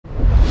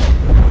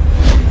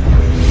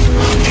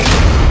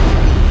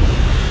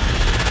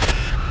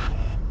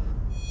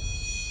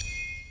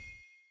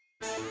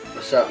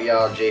What's up,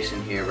 y'all?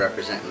 Jason here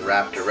representing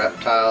Raptor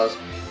Reptiles.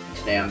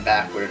 Today I'm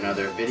back with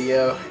another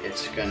video.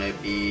 It's going to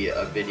be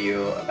a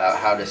video about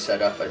how to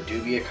set up a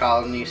Dubia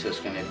colony. So it's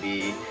going to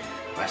be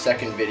my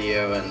second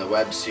video in the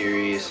web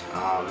series.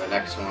 The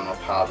next one will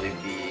probably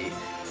be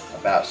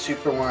about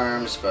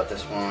superworms, but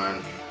this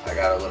one I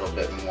got a little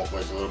bit more,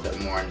 was a little bit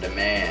more in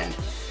demand.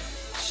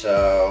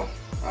 So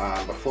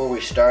before we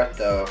start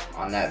though,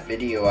 on that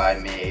video I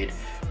made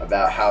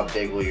about how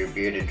big will your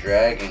bearded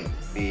dragon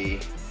be,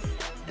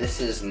 this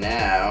is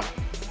now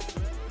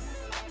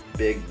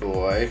big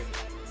boy.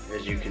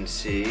 As you can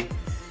see,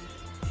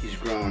 he's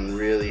growing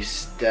really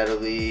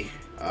steadily.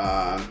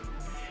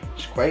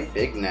 He's quite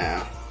big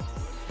now.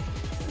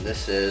 And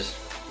this is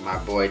my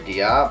boy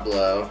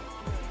Diablo,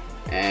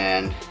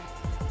 and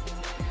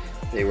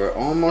they were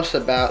almost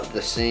about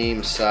the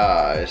same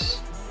size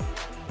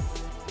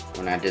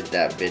when I did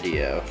that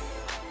video.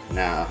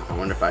 Now I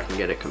wonder if I can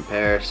get a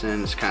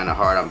comparison. It's kind of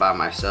hard on by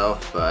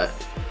myself, but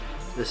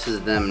this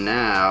is them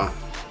now,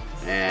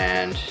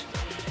 and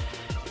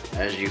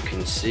as you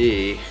can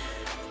see,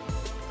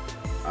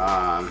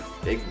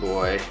 big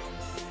boy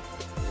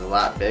is a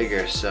lot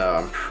bigger, so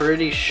I'm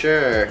pretty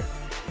sure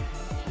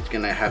he's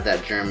gonna have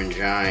that German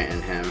giant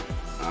in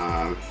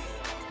him.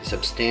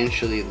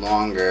 Substantially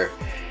longer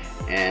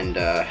and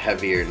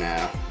heavier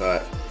now,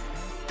 but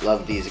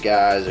love these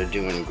guys, are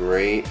doing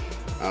great.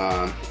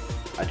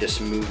 I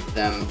just moved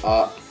them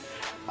up.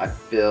 I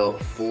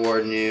built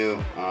 4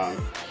 new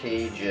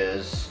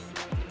cages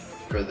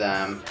for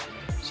them.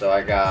 So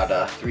I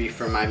got 3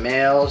 for my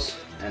males,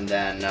 and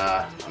then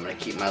I'm gonna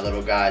keep my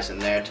little guys in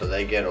there till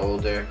they get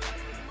older.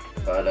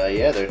 But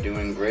yeah, they're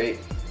doing great.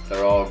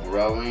 They're all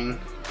growing.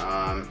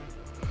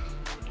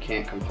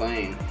 Can't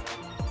complain.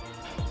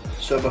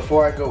 So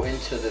before I go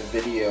into the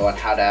video on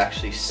how to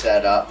actually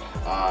set up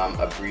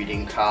a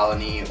breeding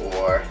colony,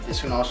 or this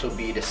can also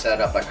be to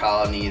set up a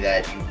colony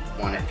that you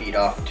want to feed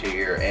off to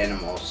your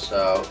animals.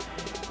 So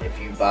if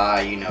you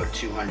buy,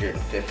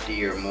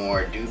 250 or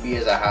more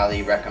Dubias, I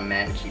highly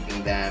recommend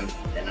keeping them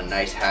in a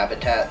nice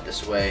habitat.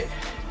 This way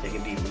they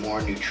can be more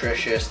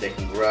nutritious, they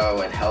can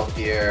grow and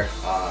healthier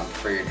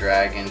for your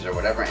dragons or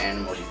whatever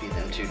animals you feed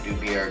them to.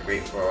 Dubia are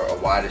great for a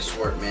wide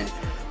assortment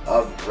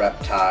of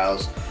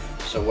reptiles.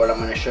 So what I'm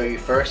going to show you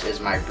first is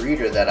my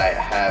breeder that I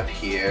have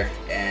here,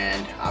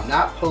 and I'm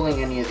not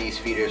pulling any of these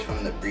feeders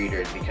from the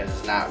breeder because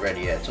it's not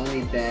ready yet. It's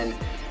only been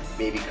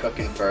maybe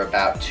cooking for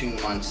about 2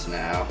 months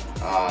now.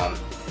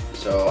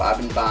 So I've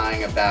been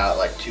buying about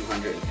like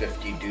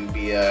 250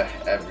 Dubia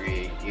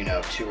every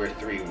 2 or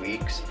 3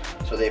 weeks.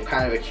 So they've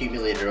kind of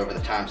accumulated over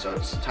the time. So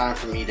it's time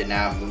for me to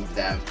now move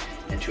them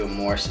into a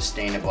more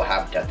sustainable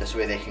habitat. This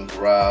way they can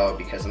grow,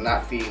 because I'm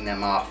not feeding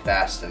them off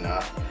fast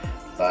enough.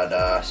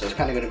 But so it's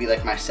kind of going to be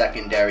like my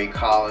secondary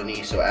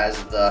colony. So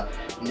as the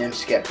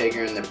nymphs get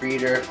bigger in the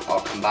breeder,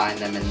 I'll combine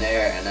them in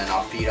there, and then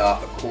I'll feed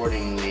off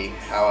accordingly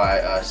how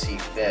I see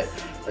fit.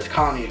 This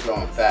colony is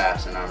growing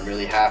fast, and I'm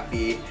really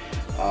happy.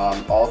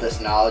 All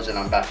this knowledge that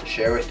I'm about to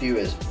share with you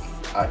is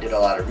I did a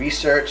lot of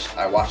research,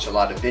 I watched a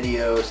lot of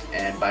videos,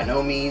 and by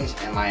no means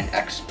am I an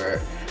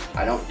expert.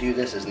 I don't do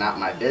this, it's not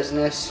my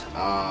business.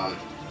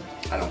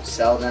 I don't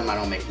sell them, I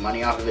don't make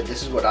money off of it.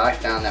 This is what I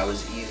found that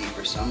was easy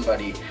for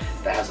somebody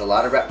that has a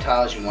lot of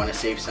reptiles. You want to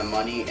save some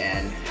money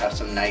and have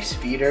some nice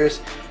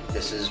feeders.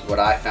 This is what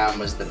I found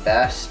was the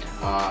best.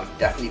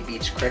 Definitely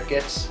beats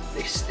crickets.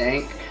 They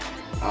stink.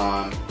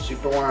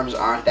 Superworms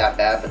aren't that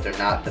bad, but they're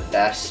not the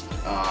best.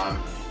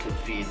 You can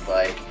feed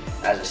like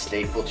as a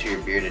staple to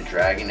your bearded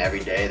dragon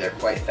every day. They're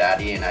quite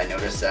fatty, and I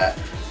noticed that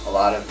a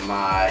lot of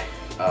my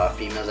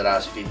females that I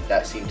was feeding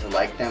that seemed to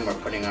like them were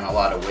putting on a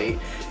lot of weight.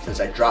 Since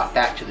I dropped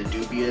back to the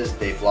Dubias,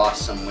 they've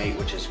lost some weight,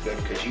 which is good,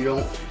 because you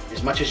don't,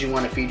 as much as you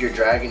want to feed your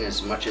dragon,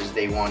 as much as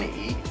they want to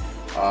eat,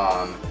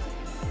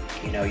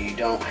 you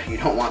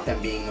don't want them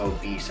being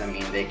obese. I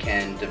mean, they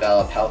can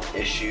develop health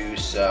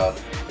issues. So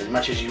as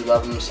much as you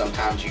love them,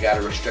 sometimes you got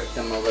to restrict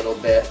them a little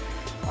bit,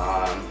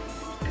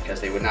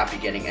 because they would not be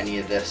getting any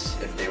of this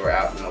if they were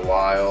out in the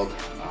wild.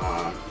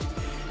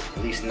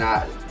 At least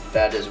not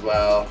fed as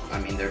well.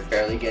 I mean, they're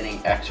barely getting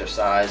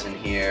exercise in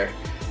here,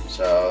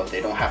 so they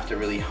don't have to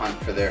really hunt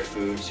for their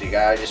food. So you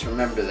gotta just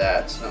remember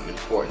that. It's something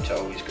important to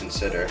always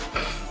consider.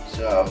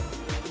 So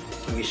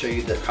let me show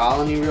you the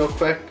colony real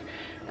quick,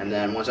 and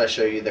then once I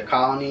show you the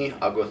colony,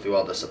 I'll go through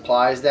all the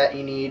supplies that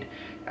you need.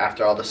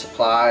 After all the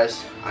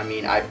supplies, I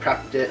mean, I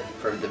prepped it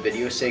for the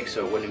video's sake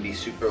so it wouldn't be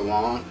super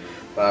long,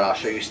 but I'll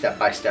show you step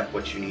by step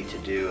what you need to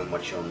do and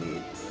what you'll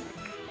need.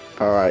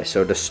 Alright,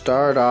 so to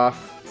start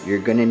off, you're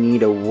gonna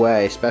need a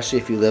way, especially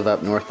if you live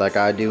up north like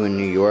I do in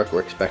New York. We're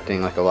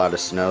expecting like a lot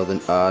of snow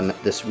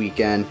this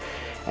weekend,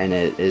 and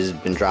it has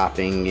been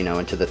dropping,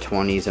 into the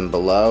 20s and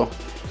below.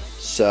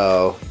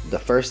 So the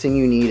first thing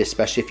you need,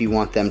 especially if you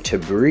want them to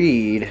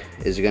breed,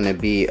 is gonna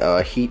be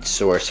a heat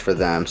source for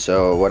them.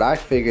 So what I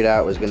figured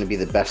out was gonna be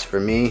the best for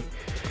me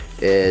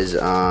is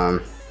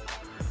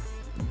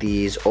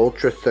these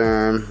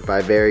Ultratherm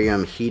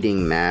Vivarium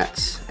heating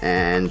mats,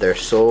 and they're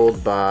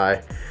sold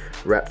by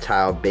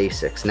Reptile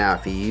Basics. Now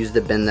if you use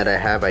the bin that I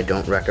have, I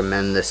don't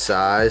recommend this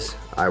size.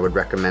 I would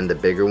recommend the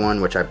bigger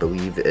one, which I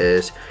believe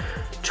is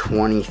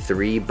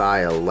 23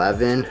 by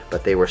 11,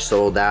 but they were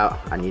sold out.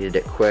 I needed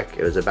it quick.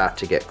 It was about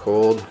to get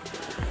cold.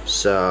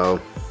 So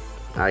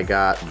I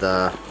got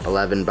the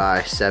 11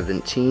 by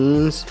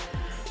 17s.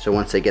 So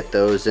once they get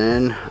those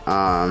in,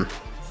 I'll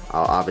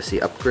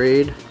obviously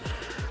upgrade.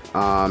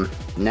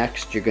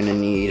 Next, you're gonna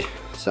need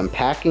some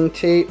packing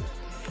tape.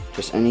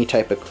 Just any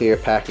type of clear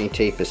packing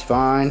tape is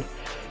fine.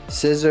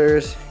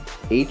 Scissors,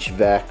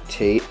 HVAC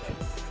tape,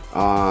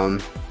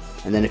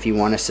 and then if you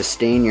want to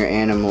sustain your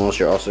animals,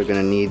 you're also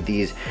going to need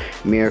these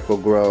Miracle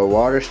Grow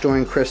water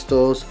storing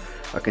crystals,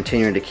 a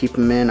container to keep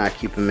them in. I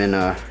keep them in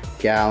a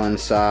gallon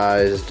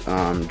sized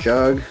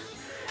jug.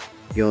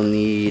 You'll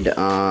need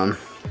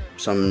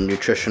some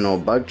nutritional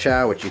bug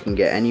chow, which you can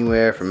get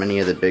anywhere from any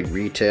of the big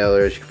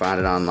retailers. You can find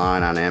it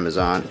online on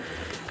Amazon.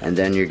 And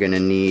then you're going to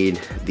need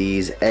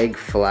these egg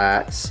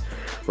flats,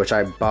 which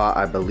I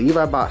believe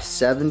I bought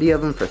 70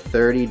 of them for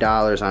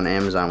 $30 on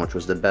Amazon, which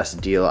was the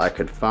best deal I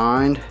could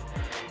find.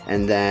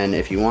 And then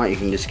if you want, you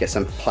can just get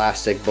some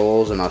plastic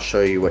bowls, and I'll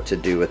show you what to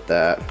do with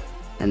that.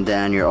 And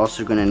then you're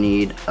also gonna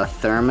need a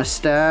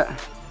thermostat.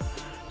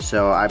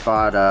 So I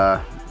bought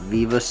a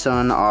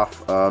VivaSun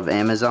off of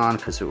Amazon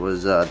because it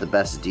was the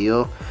best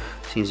deal.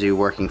 Seems to be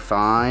working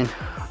fine.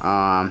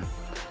 I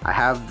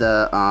have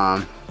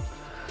the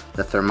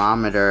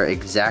thermometer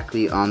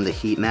exactly on the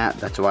heat map.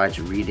 That's why it's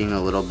reading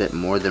a little bit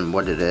more than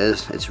what it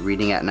is. It's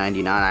reading at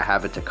 99. I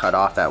have it to cut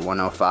off at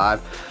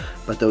 105.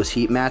 But those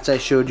heat mats I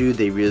showed you,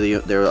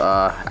 they're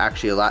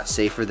actually a lot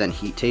safer than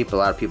heat tape. A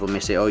lot of people may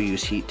say, oh,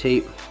 use heat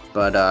tape,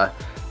 but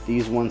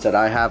these ones that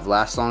I have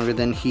last longer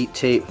than heat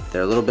tape.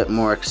 They're a little bit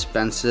more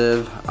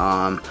expensive,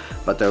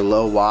 but they're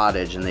low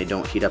wattage and they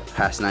don't heat up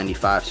past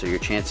 95, so your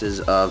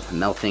chances of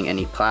melting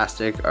any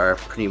plastic are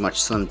pretty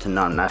much slim to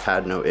none. I've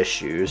had no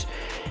issues.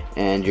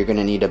 And you're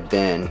gonna need a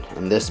bin,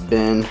 and this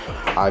bin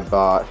I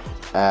bought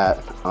at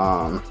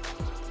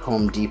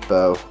Home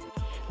Depot,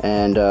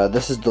 and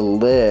this is the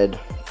lid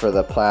for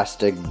the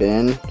plastic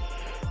bin.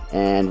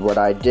 And what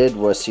I did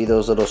was, see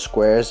those little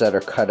squares that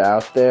are cut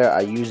out there? I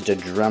used a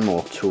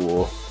Dremel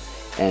tool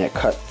and it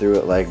cut through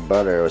it like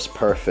butter. It was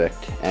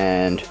perfect.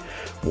 And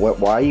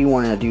why you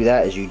want to do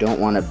that is you don't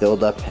want to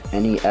build up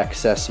any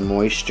excess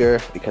moisture,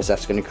 because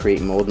that's going to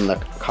create mold in the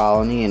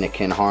colony and it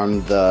can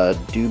harm the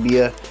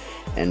dubia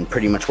and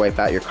pretty much wipe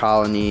out your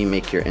colony,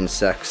 make your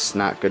insects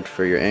not good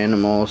for your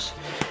animals.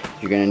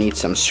 You're going to need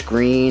some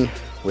screen,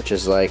 which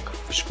is like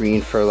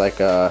screen for like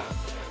a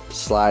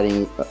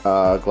sliding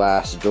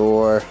glass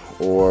door,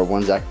 or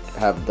ones that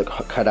have the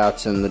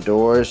cutouts in the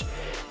doors.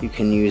 You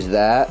can use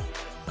that.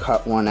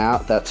 Cut one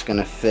out that's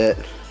gonna fit,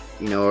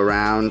 you know,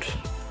 around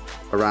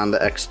the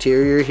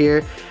exterior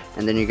here.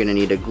 And then you're gonna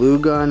need a glue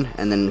gun,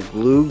 and then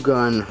glue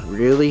gun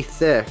really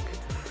thick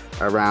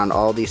around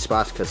all these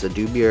spots, because the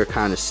dubia are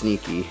kind of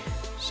sneaky.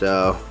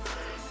 So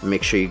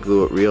make sure you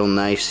glue it real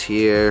nice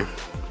here,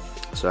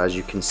 so as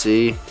you can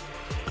see,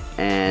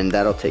 and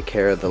that'll take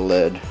care of the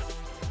lid.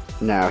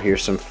 Now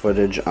here's some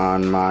footage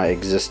on my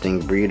existing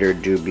breeder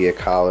dubia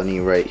colony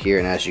right here,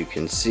 and as you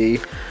can see,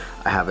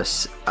 I have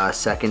a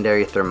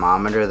secondary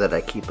thermometer that I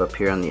keep up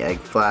here on the egg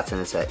flats,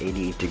 and it's at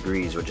 88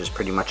 degrees, which is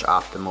pretty much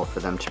optimal for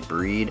them to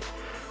breed.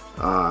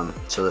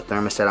 So the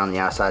thermostat on the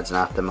outside is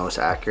not the most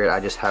accurate. I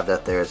just have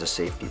that there as a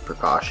safety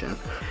precaution.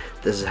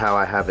 This is how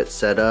I have it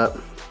set up.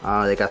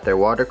 They got their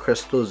water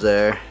crystals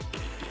there.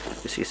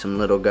 You see some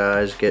little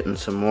guys getting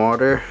some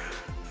water.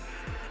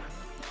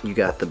 You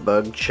got the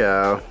bug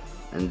chow.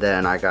 And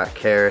then I got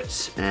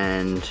carrots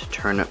and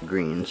turnip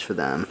greens for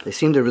them. They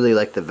seem to really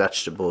like the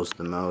vegetables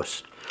the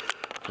most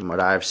from what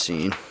I've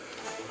seen.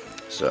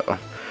 So I'll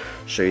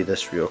show you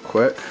this real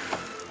quick.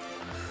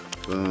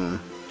 Boom.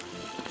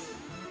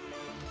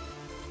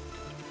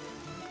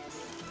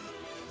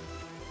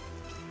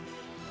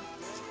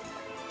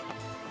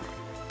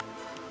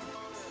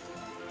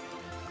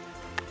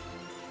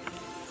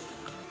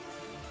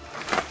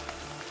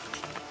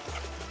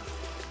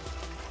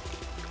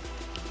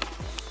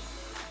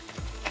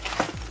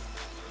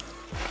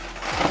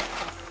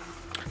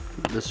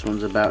 This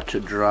one's about to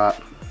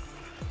drop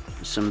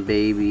some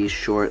babies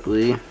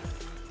shortly,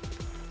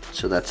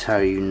 so that's how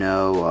you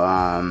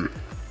know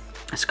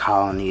this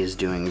colony is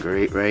doing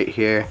great right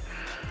here.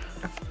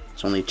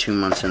 It's only 2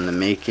 months in the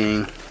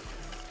making.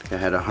 I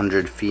had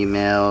 100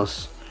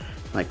 females,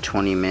 like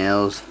 20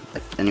 males.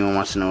 If anyone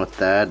wants to know what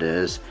that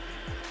is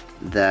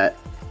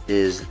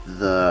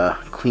the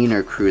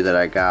cleaner crew that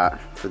I got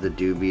for the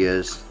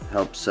dubias.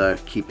 Helps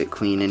keep it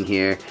clean in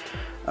here.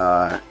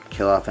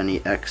 Kill off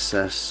any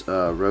excess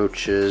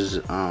roaches,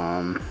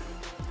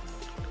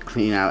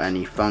 clean out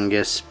any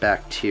fungus,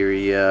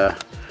 bacteria,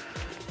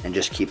 and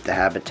just keep the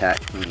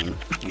habitat clean.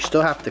 You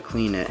still have to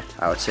clean it,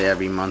 I would say,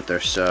 every month or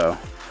so,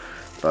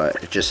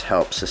 but it just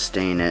helps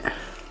sustain it.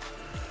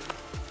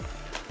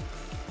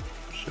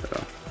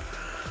 So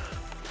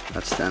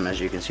that's them. As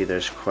you can see,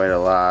 there's quite a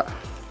lot.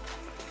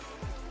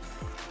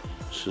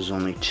 This is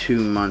only 2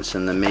 months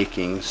in the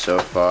making so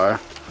far.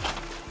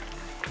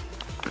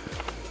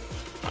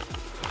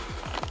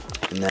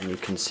 And then you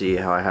can see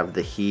how I have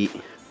the heat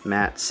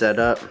mat set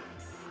up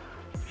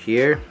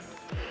here,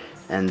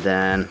 and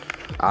then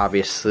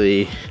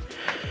obviously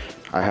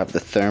I have the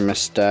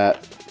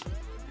thermostat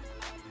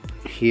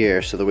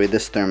here. So the way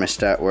this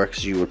thermostat works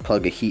is you would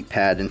plug a heat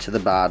pad into the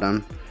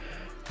bottom.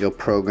 You'll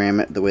program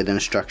it the way the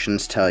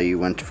instructions tell you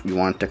when you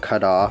want it to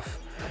cut off,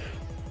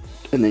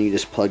 and then you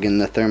just plug in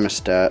the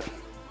thermostat.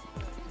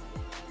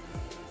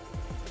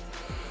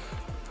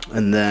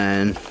 And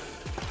then,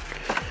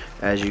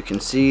 as you can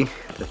see,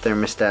 the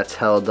thermostat's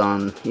held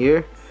on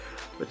here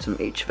with some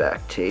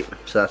HVAC tape.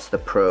 So that's the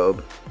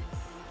probe.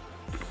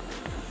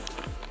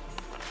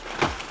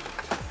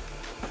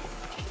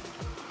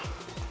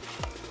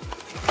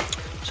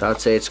 So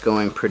I'd say it's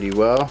going pretty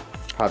well.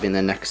 Probably in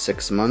the next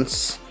 6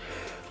 months,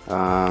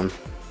 I'll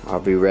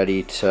be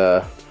ready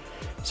to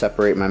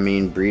separate my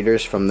main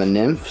breeders from the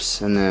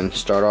nymphs and then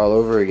start all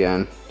over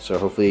again. So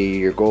hopefully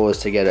your goal is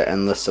to get an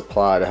endless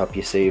supply to help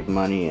you save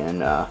money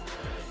and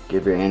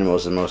give your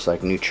animals the most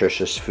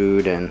nutritious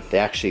food, and they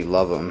actually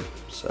love them.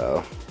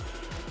 So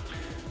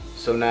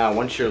now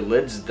once your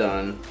lid's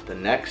done, the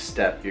next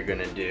step you're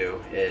gonna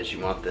do is you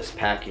want this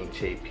packing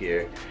tape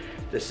here.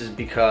 This is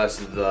because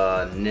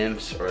the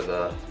nymphs, or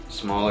the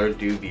smaller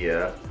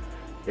dubia,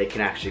 they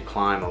can actually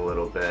climb a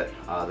little bit.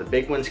 The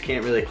big ones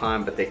can't really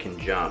climb, but they can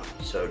jump.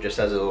 So just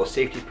as a little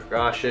safety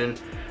precaution,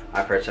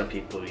 I've heard some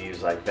people use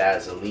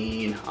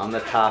Vaseline on the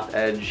top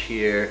edge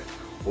here,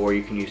 or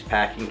you can use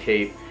packing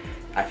tape.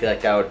 I feel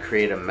like that would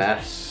create a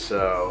mess,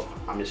 so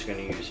I'm just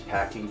gonna use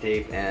packing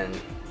tape, and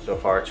so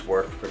far it's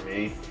worked for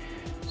me.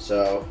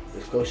 So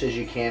as close as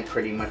you can,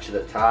 pretty much to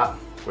the top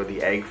where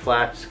the egg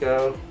flats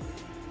go,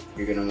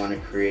 you're gonna wanna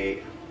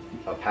create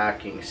a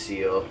packing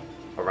seal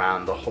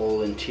around the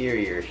whole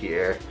interior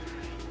here.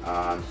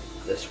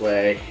 This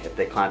way, if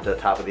they climb to the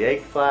top of the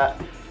egg flat,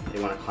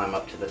 they wanna climb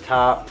up to the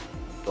top,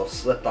 they'll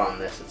slip on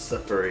this, it's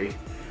slippery.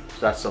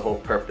 So that's the whole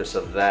purpose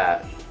of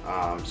that.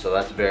 So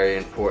that's very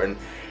important.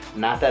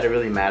 Not that it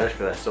really matters,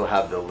 because I still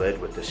have the lid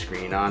with the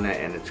screen on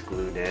it and it's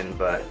glued in,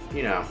 but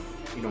you know,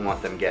 you don't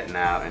want them getting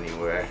out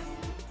anywhere.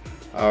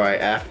 Alright,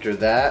 after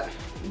that,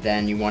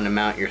 then you want to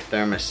mount your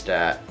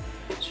thermostat.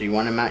 So you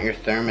want to mount your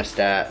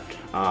thermostat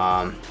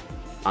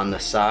on the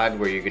side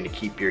where you're going to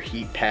keep your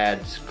heat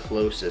pads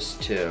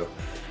closest to.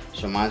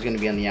 So mine's going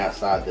to be on the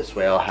outside, this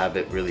way I'll have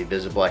it really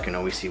visible. I can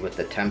always see what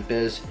the temp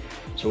is.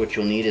 So what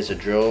you'll need is a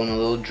drill and a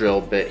little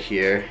drill bit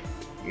here.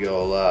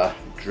 You'll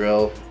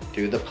drill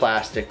through the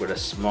plastic with a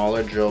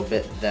smaller drill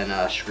bit than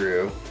a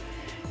screw.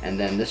 And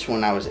then this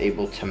one I was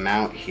able to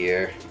mount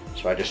here.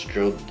 So I just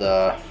drilled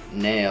the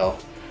nail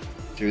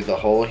through the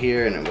hole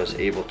here, and it was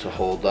able to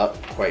hold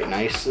up quite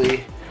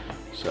nicely.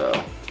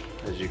 So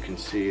as you can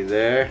see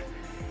there,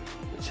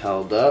 it's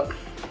held up.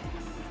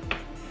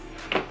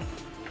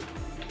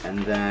 And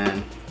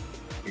then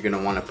you're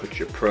gonna wanna put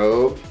your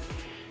probe,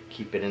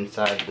 keep it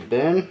inside the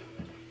bin,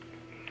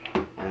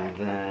 and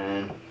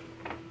then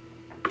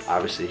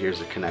obviously here's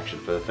the connection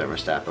for the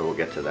thermostat, but we'll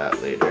get to that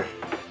later.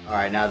 All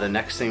right, now the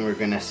next thing we're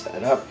gonna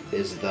set up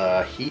is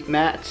the heat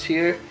mats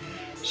here.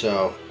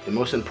 So the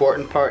most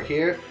important part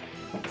here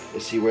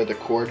is, see where the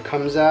cord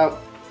comes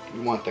out?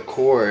 You want the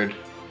cord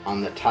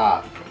on the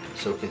top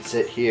so it can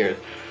sit here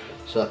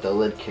so that the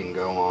lid can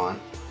go on.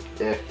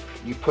 If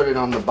you put it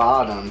on the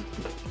bottom,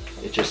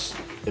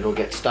 it'll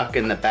get stuck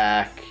in the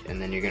back,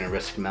 and then you're gonna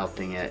risk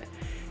melting it.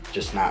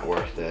 Just not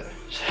worth it.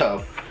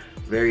 So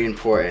very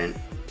important,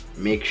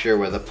 make sure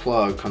where the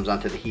plug comes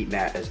onto the heat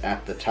mat is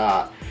at the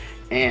top.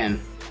 And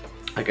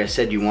like I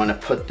said, you want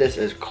to put this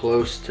as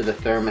close to the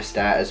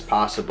thermostat as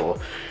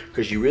possible,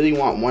 because you really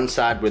want one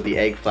side where the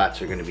egg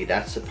flats are going to be.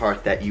 That's the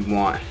part that you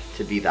want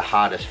to be the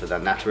hottest for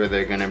them. That's where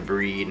they're going to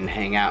breed and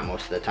hang out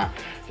most of the time.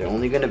 They're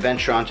only going to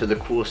venture onto the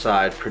cool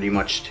side pretty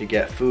much to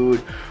get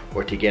food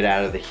or to get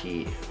out of the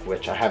heat,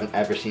 which I haven't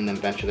ever seen them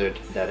venture there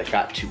that it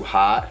got too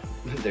hot.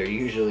 They're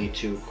usually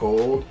too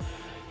cold.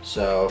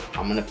 So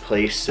I'm going to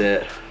place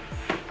it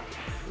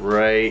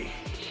right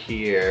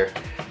here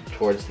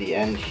towards the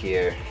end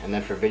here, and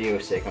then for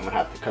video's sake I'm gonna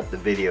have to cut the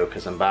video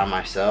because I'm by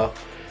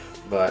myself,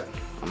 but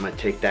I'm gonna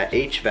take that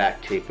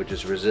HVAC tape, which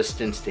is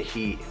resistance to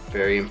heat,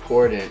 very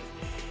important,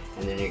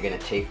 and then you're gonna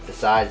tape the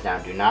sides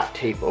down. Do not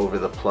tape over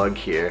the plug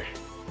here,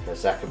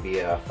 because that could be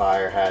a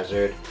fire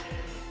hazard,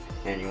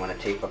 and you want to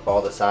tape up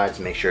all the sides,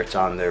 make sure it's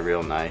on there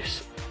real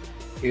nice.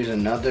 Here's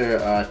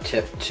another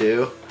tip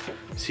too.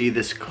 See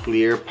this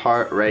clear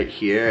part right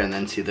here, and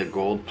then see the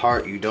gold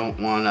part? You don't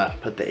want to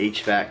put the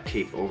HVAC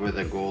tape over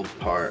the gold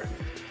part.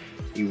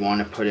 You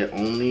want to put it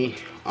only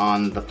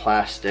on the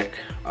plastic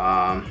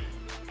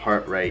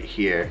part right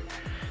here.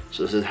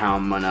 So this is how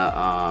I'm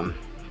gonna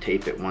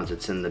tape it once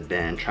it's in the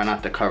bin. Try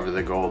not to cover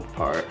the gold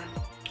part.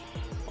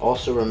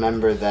 Also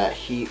remember that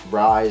heat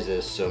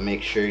rises, so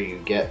make sure you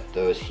get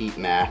those heat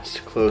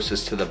mats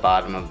closest to the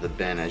bottom of the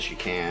bin as you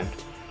can.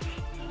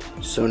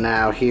 So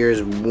now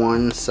here's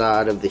one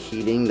side of the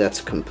heating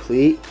that's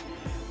complete.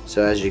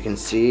 So as you can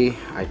see,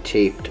 I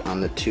taped on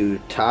the two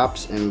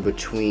tops in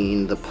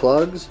between the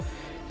plugs,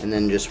 and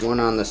then just one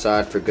on the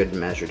side for good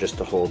measure, just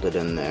to hold it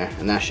in there.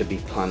 And that should be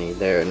plenty.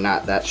 They're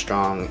not that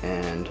strong,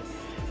 and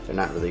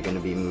They're not really going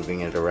to be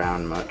moving it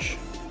around much.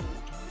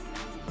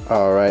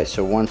 Alright,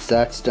 so once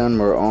that's done,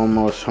 we're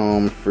almost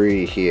home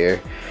free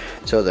here.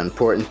 So the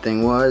important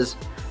thing was,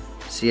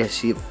 see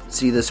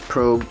this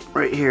probe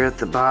right here at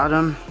the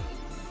bottom?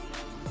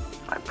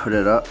 I put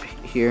it up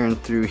here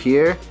and through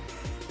here,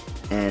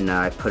 and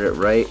I put it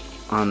right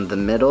on the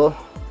middle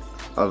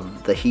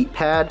of the heat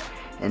pad.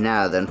 And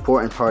now the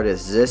important part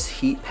is this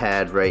heat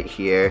pad right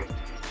here.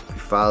 If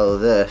you follow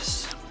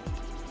this,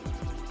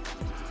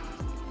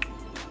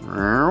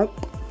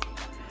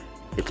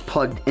 it's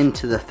plugged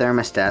into the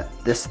thermostat.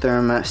 This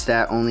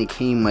thermostat only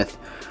came with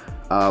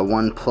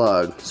one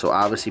plug, so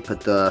obviously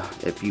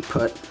if you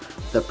put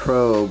the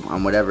probe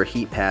on whatever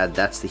heat pad,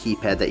 that's the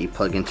heat pad that you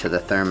plug into the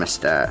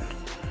thermostat.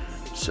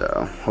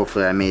 So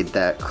hopefully I made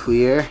that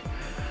clear.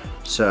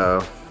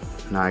 So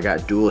now I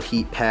got dual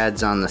heat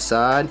pads on the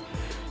side.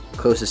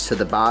 Closest to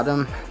the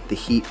bottom, the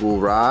heat will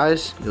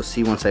rise. You'll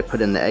see once I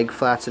put in the egg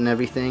flats and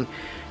everything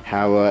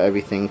how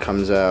everything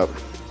comes out.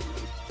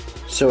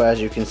 So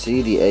as you can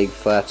see, the egg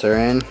flats are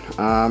in.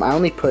 I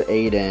only put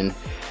 8 in.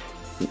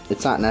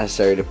 It's not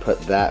necessary to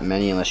put that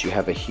many unless you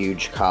have a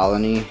huge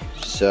colony.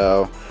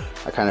 So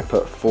I kind of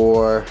put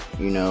 4,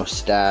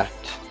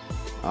 stacked,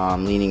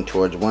 leaning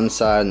towards one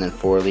side, and then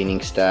 4 leaning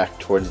stacked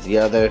towards the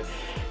other.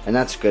 And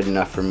that's good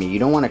enough for me. You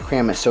don't want to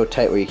cram it so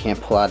tight where you can't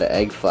pull out an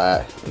egg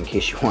flat in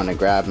case you want to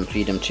grab and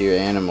feed them to your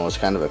animal. It's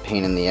kind of a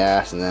pain in the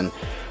ass, and then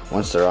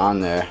once they're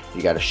on there,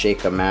 you got to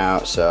shake them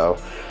out. So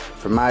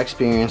from my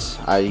experience,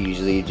 I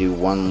usually do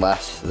 1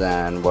 less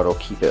than what'll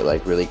keep it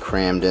like really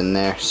crammed in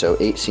there. So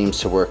 8 seems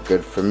to work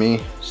good for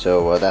me.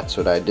 So that's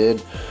what I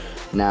did.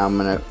 Now I'm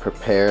gonna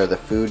prepare the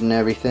food and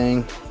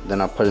everything.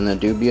 Then I'll put in the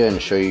dubia and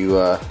show you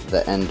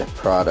the end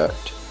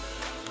product.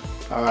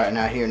 Alright,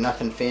 now here,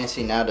 nothing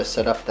fancy. Now to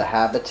set up the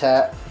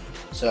habitat.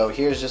 So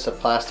here's just a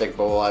plastic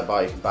bowl I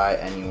bought. You can buy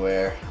it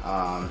anywhere.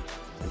 And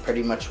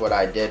pretty much what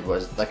I did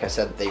was, like I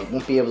said, they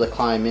won't be able to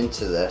climb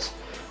into this.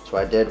 So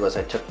what I did was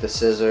I took the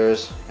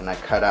scissors and I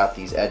cut out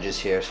these edges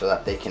here so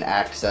that they can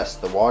access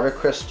the water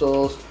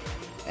crystals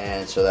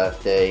and so that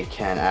they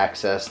can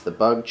access the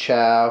bug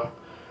chow.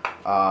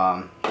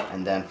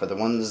 And then for the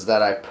ones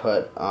that I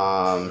put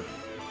the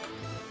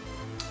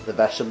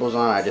vegetables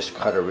on, I just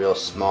cut a real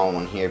small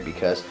one here,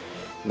 because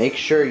make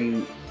sure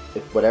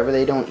if whatever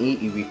they don't eat,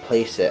 you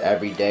replace it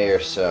every day or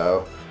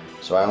so.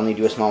 So I only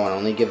do a small one,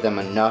 only give them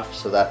enough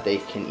so that they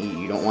can eat.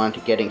 You don't want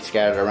it getting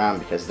scattered around,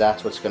 because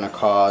that's what's going to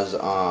cause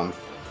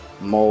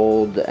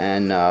mold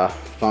and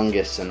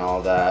fungus and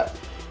all that,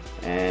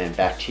 and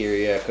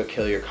bacteria. Could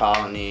kill your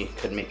colony,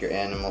 could make your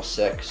animal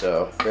sick.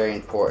 So very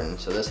important.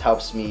 So this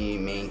helps me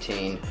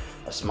maintain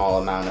a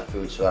small amount of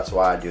food, so that's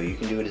why I do it. You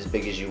can do it as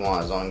big as you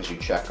want as long as you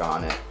check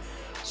on it.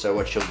 So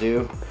what you'll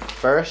do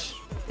first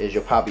is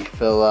you'll probably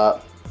fill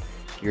up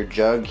your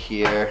jug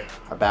here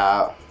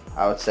about,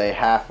 I would say,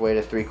 halfway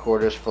to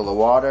 3/4 full of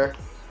water.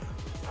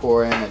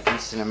 Pour in a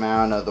decent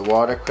amount of the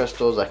water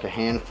crystals, like a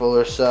handful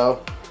or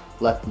so.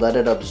 Let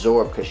it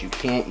absorb, because you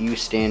can't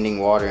use standing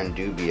water in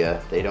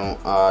dubia. They don't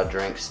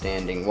drink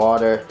standing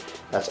water.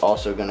 That's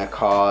also going to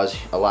cause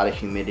a lot of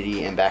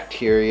humidity and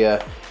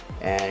bacteria,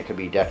 and it could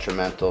be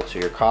detrimental to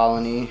your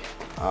colony.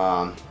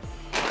 And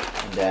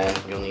then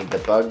you'll need the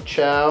bug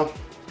chow.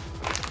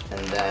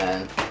 And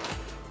then,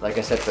 like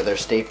I said, for their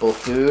staple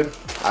food,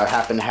 I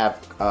happen to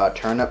have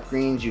turnip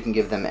greens. You can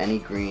give them any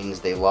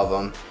greens, they love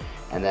them.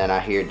 And then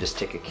I just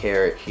stick a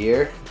carrot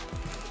here.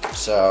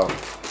 So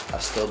I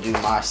still do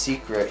my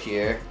secret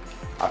here.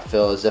 I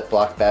fill a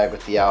Ziploc bag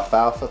with the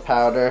alfalfa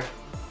powder.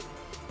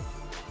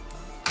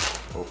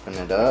 Open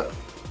it up.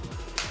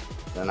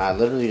 Then I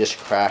literally just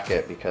crack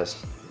it, because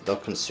they'll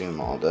consume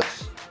all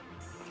this.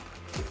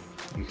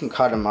 You can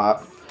cut them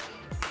up.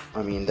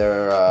 I mean,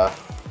 they're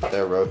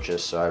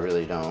roaches, so I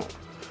really don't,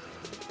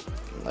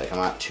 I'm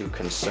not too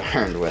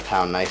concerned with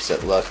how nice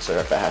it looks or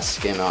if it has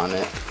skin on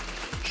it.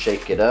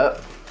 Shake it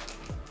up.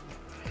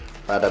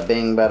 Bada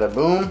bing, bada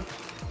boom.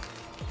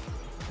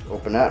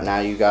 Open up. Now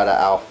you got an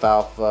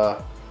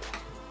alfalfa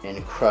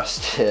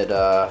encrusted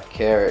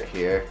carrot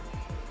here.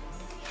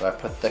 So I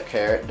put the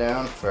carrot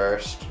down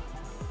first.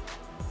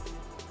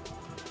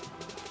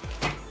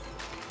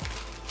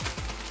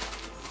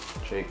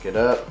 Shake it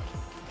up.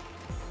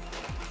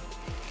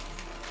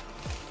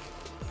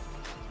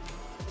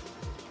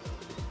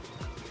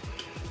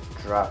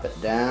 Drop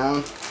it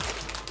down.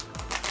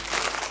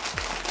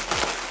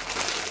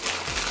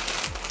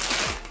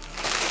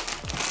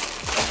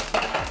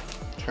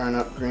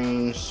 Turnip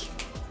greens,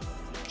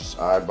 just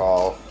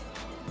eyeball.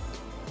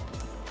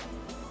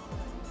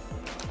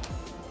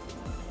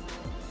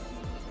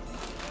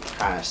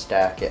 Kind of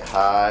stack it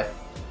high.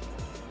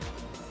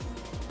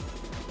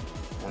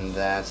 And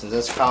then, since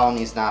this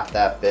colony's not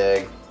that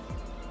big,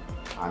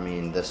 I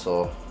mean,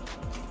 this'll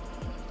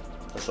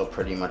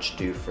pretty much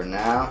do for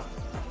now.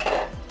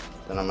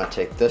 Then I'm gonna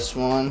take this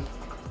one.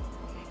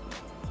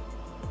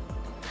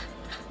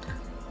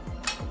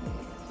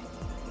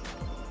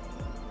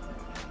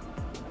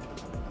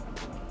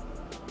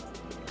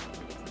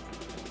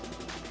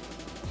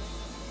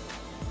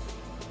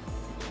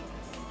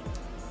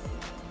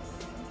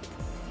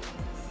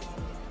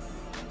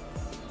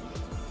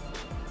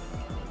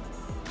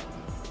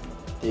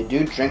 They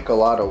do drink a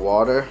lot of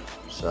water,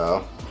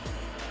 so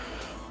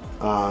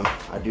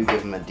I do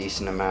give them a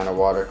decent amount of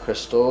water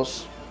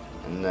crystals,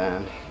 and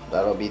then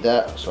that'll be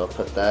that. So I'll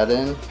put that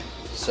in.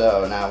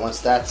 So now once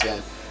that's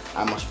in,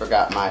 I almost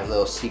forgot my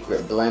little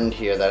secret blend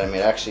here that I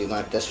made. I actually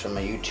learned this from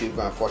a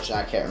YouTuber.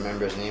 Unfortunately, I can't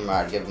remember his name, or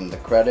I'd give him the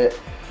credit.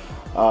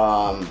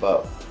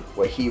 But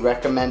what he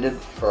recommended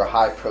for a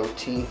high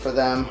protein for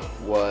them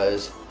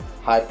was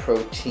high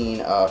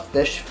protein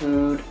fish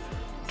food,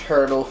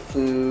 turtle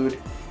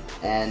food,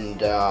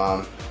 and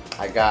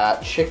I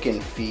got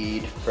chicken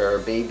feed for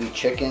baby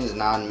chickens,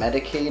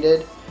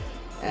 non-medicated.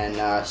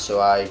 And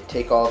so I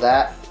take all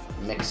that,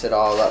 mix it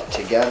all up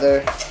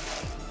together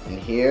in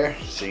here,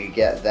 so you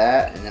get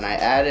that. And then I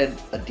added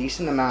a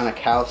decent amount of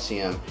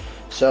calcium.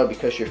 So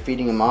because you're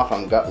feeding them off,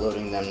 I'm gut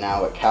loading them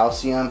now with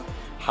calcium,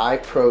 high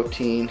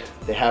protein.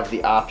 They have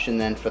the option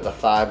then for the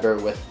fiber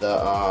with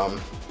the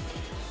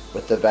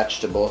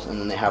vegetables, and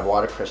then they have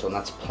water crystal, and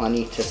that's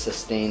plenty to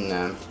sustain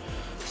them.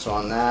 So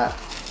on that,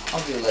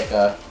 I'll do like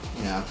a,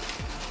 you know,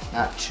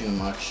 not too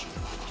much,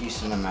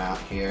 decent amount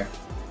here.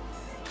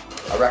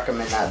 I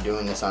recommend not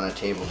doing this on a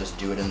table, just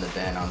do it in the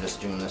bin. I'm just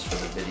doing this for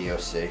the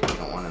video's sake. You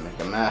don't want to make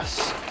a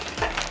mess.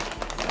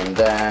 And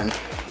then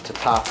to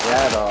top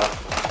that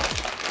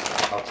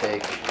off, I'll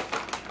take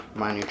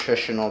my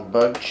nutritional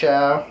bug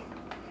chow,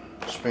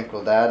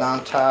 sprinkle that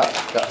on top,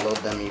 gut load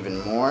them even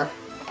more.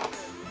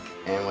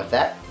 And with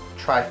that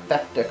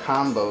trifecta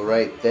combo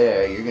right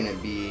there, you're gonna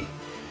be,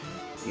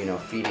 you know,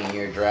 feeding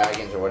your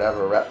dragons or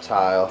whatever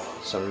reptile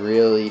some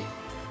really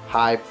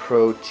high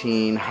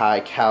protein, high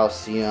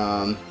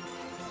calcium,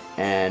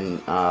 and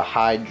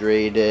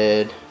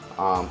hydrated,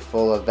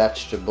 full of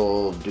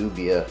vegetable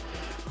dubia,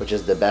 which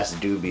is the best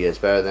dubia. It's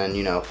better than,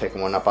 you know,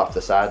 picking one up off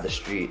the side of the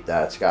street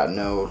that's got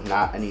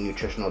not any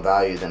nutritional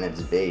value than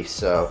its base.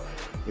 So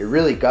you're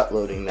really gut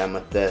loading them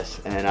with this,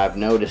 and I've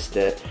noticed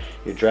it.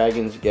 Your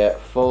dragons get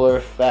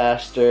fuller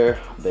faster,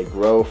 they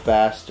grow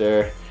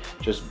faster,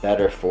 just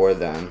better for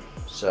them.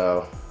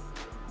 So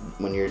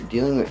when you're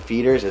dealing with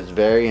feeders, it's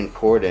very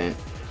important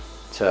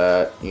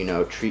to, you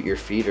know, treat your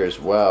feeders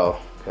well,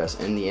 because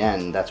in the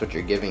end, that's what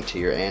you're giving to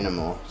your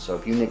animal. So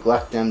if you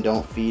neglect them,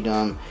 don't feed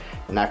them,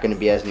 they're not going to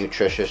be as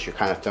nutritious. You're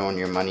kind of throwing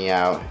your money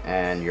out,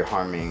 and you're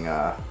harming,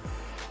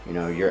 you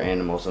know, your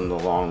animals in the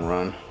long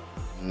run.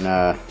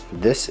 And,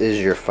 this is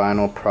your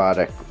final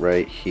product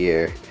right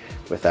here,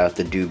 without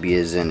the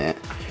dubias in it.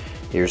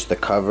 Here's the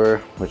cover,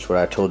 which what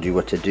I told you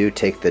what to do.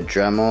 Take the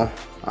Dremel.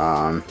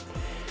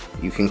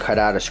 You can cut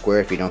out a square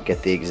if you don't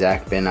get the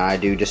exact bin I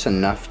do, just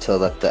enough to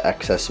let the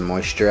excess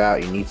moisture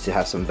out. You need to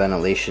have some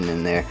ventilation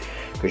in there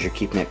because you're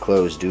keeping it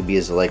closed.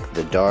 Dubias like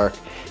the dark,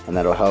 and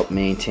that'll help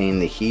maintain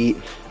the heat.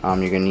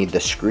 You're gonna need the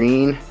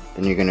screen,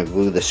 then you're gonna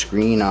glue the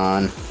screen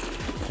on,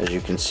 as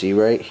you can see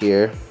right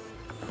here.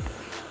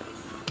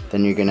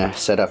 Then you're gonna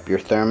set up your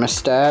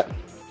thermostat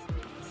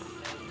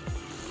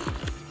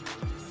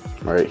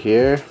right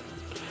here.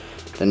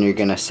 Then you're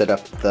gonna set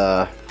up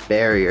the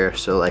barrier,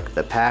 so like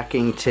the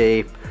packing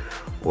tape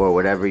or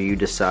whatever you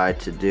decide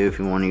to do. If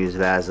you want to use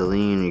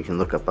Vaseline, you can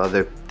look up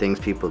other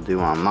things people do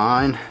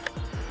online.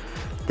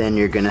 Then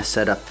you're gonna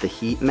set up the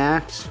heat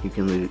mats. You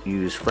can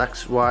use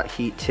Flex Watt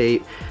heat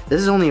tape. This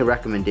is only a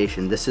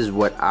recommendation. This is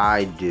what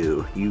I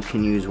do. You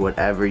can use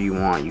whatever you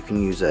want. You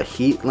can use a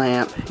heat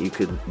lamp. You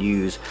could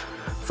use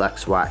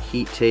Flex Watt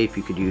heat tape.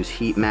 You could use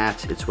heat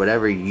mats. It's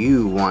whatever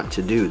you want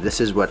to do.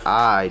 This is what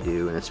I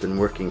do, and it's been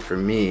working for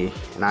me,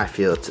 and I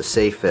feel it's the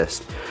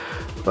safest.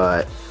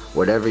 But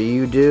whatever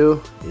you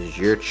do is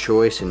your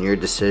choice and your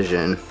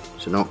decision.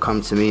 So don't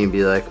come to me and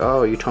be like,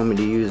 oh, you told me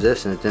to use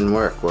this and it didn't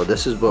work. Well,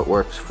 this is what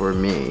works for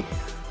me.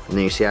 And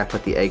then you see I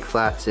put the egg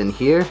flats in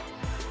here.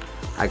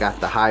 I got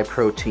the high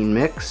protein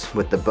mix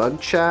with the bug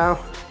chow,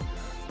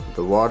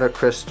 the water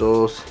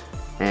crystals,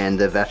 and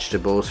the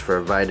vegetables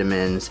for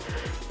vitamins,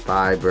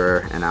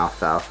 fiber, and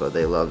alfalfa.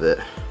 They love it.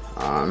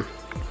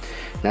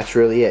 That's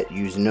really it.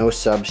 Use no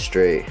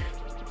substrate.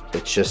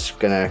 It's just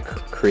gonna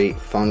create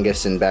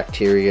fungus and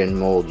bacteria and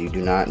mold. You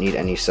do not need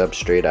any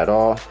substrate at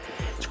all.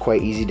 It's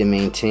quite easy to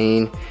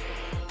maintain.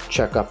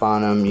 Check up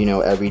on them, you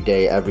know, every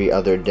day, every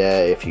other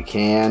day if you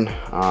can.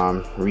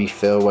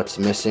 Refill what's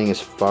missing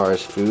as far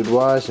as food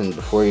wise, and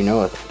before you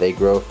know it, they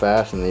grow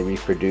fast and they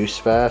reproduce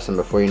fast, and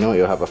before you know it,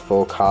 you'll have a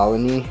full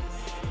colony,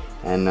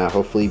 and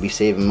hopefully be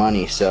saving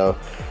money. So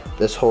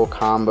this whole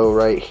combo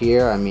right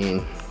here, I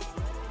mean,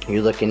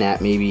 you're looking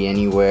at maybe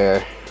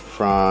anywhere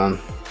from,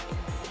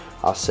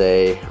 I'll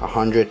say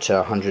 100 to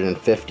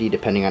 150,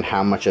 depending on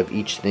how much of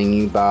each thing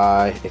you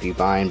buy. If you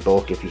buy in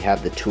bulk, if you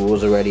have the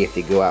tools already, if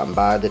you go out and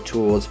buy the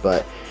tools.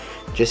 But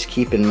just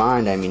keep in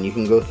mind, I mean, you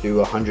can go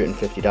through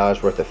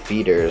 $150 worth of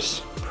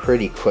feeders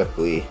pretty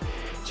quickly.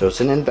 So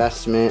it's an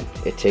investment.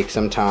 It takes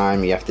some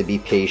time. You have to be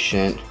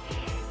patient,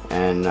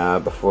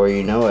 and before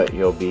you know it,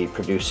 you'll be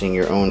producing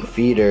your own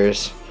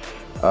feeders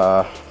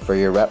for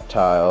your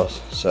reptiles.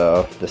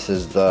 So this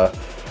is the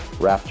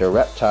Raptor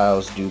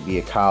Reptiles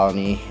Dubia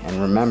colony.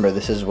 And remember,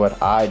 this is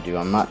what I do.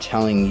 I'm not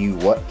telling you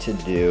what to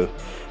do.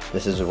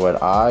 This is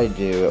what I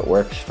do. It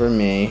works for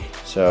me.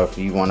 So if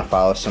you want to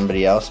follow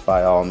somebody else,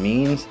 by all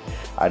means.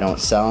 I don't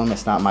sell them.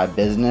 It's not my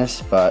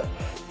business, but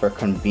for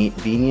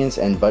convenience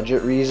and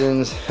budget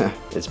reasons,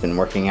 it's been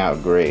working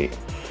out great.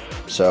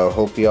 So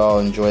hope you all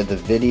enjoyed the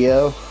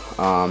video.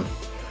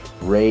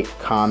 Rate,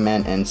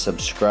 comment, and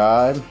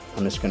subscribe.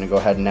 I'm just going to go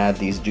ahead and add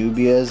these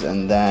dubias,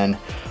 and then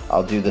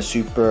I'll do the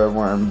super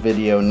worm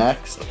video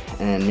next.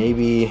 And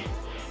maybe,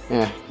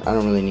 I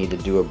don't really need to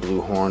do a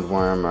blue horned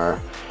worm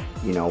or,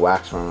 you know,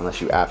 wax worm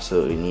unless you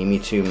absolutely need me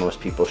to. Most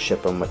people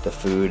ship them with the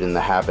food and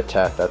the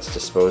habitat that's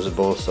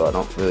disposable, so I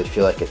don't really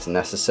feel like it's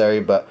necessary.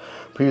 But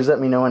please let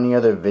me know any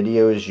other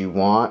videos you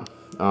want.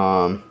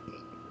 I'm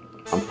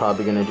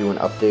probably going to do an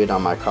update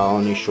on my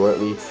colony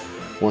shortly.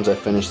 Once I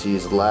finish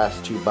these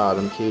last two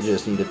bottom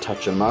cages, need to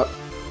touch them up,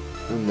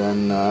 and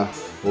then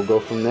we'll go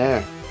from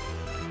there.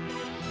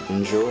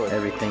 Enjoy.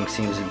 Everything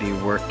seems to be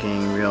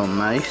working real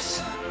nice.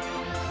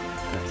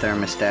 The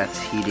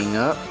thermostat's heating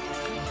up.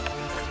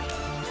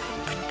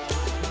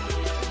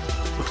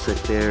 Looks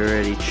like they're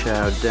already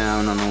chowed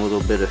down on a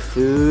little bit of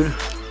food.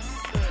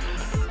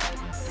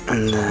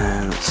 And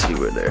then let's see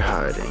where they're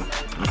hiding.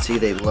 Let's see,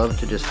 they love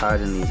to just hide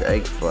in these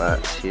egg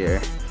flats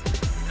here.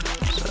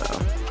 So,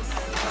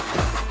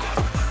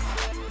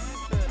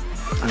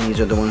 and these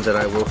are the ones that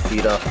I will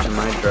feed off to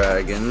my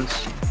dragons.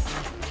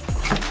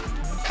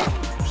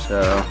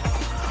 So,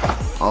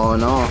 all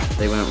in all,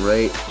 they went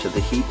right to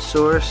the heat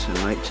source and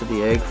right to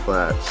the egg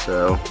flat.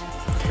 So,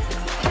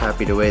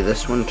 happy the way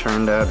this one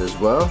turned out as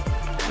well.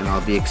 And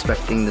I'll be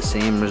expecting the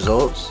same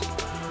results.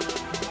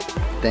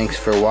 Thanks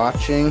for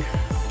watching.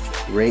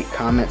 Rate,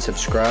 comment,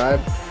 subscribe.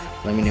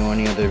 Let me know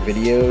any other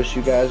videos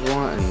you guys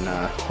want, and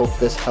hope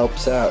this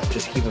helps out.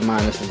 Just keep in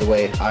mind, this is the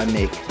way I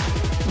make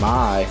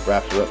my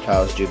Raptor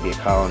Reptiles Dubia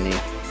colony.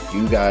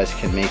 You guys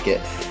can make it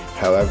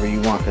however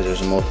you want, because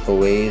there's multiple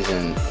ways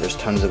and there's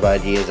tons of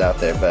ideas out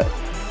there. But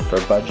for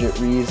budget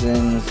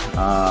reasons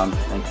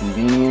and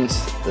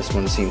convenience, this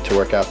one seemed to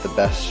work out the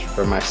best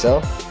for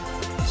myself.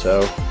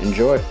 So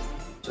enjoy.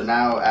 So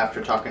now,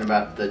 after talking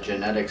about the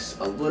genetics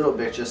a little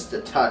bit, just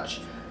a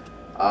touch,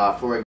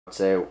 for example,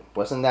 say it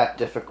wasn't that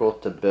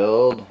difficult to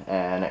build,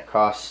 and it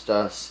cost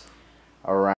us around